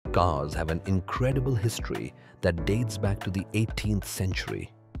Cars have an incredible history that dates back to the 18th century.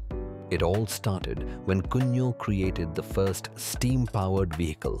 It all started when Cugnot created the first steam-powered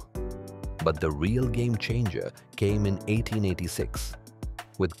vehicle. But the real game changer came in 1886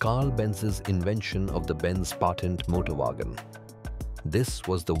 with Karl Benz's invention of the Benz Patent-Motorwagen. This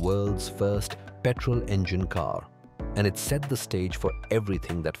was the world's first petrol-engine car, and it set the stage for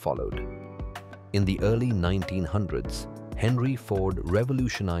everything that followed. In the early 1900s, Henry Ford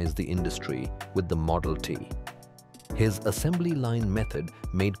revolutionized the industry with the Model T. His assembly line method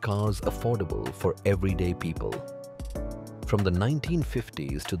made cars affordable for everyday people. From the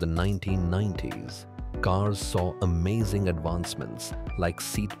 1950s to the 1990s, cars saw amazing advancements like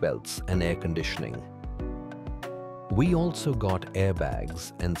seat belts and air conditioning. We also got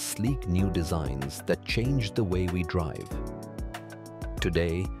airbags and sleek new designs that changed the way we drive.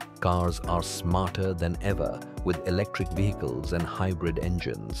 Today, cars are smarter than ever with electric vehicles and hybrid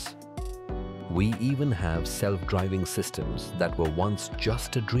engines. We even have self-driving systems that were once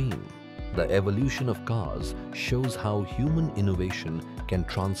just a dream. The evolution of cars shows how human innovation can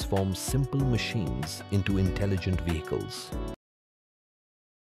transform simple machines into intelligent vehicles.